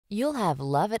You'll have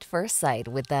love at first sight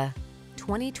with the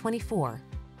 2024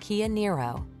 Kia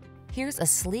NIRO. Here's a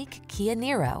sleek Kia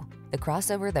NIRO, the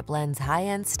crossover that blends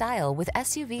high-end style with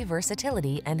SUV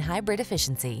versatility and hybrid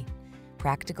efficiency.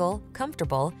 Practical,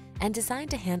 comfortable, and designed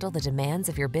to handle the demands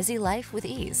of your busy life with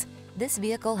ease, this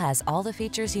vehicle has all the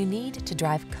features you need to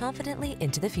drive confidently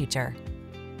into the future.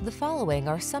 The following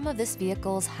are some of this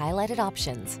vehicle's highlighted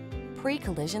options: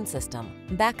 pre-collision system,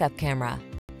 backup camera,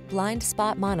 blind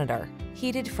spot monitor,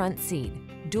 heated front seat,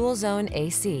 dual zone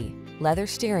AC, leather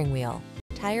steering wheel,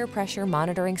 tire pressure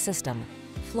monitoring system,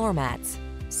 floor mats,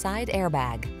 side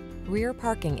airbag, rear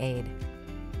parking aid.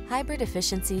 Hybrid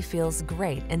efficiency feels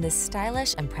great in this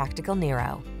stylish and practical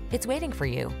NIRO. It's waiting for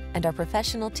you, and our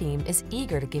professional team is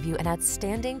eager to give you an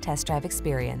outstanding test drive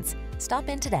experience. Stop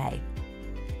in today.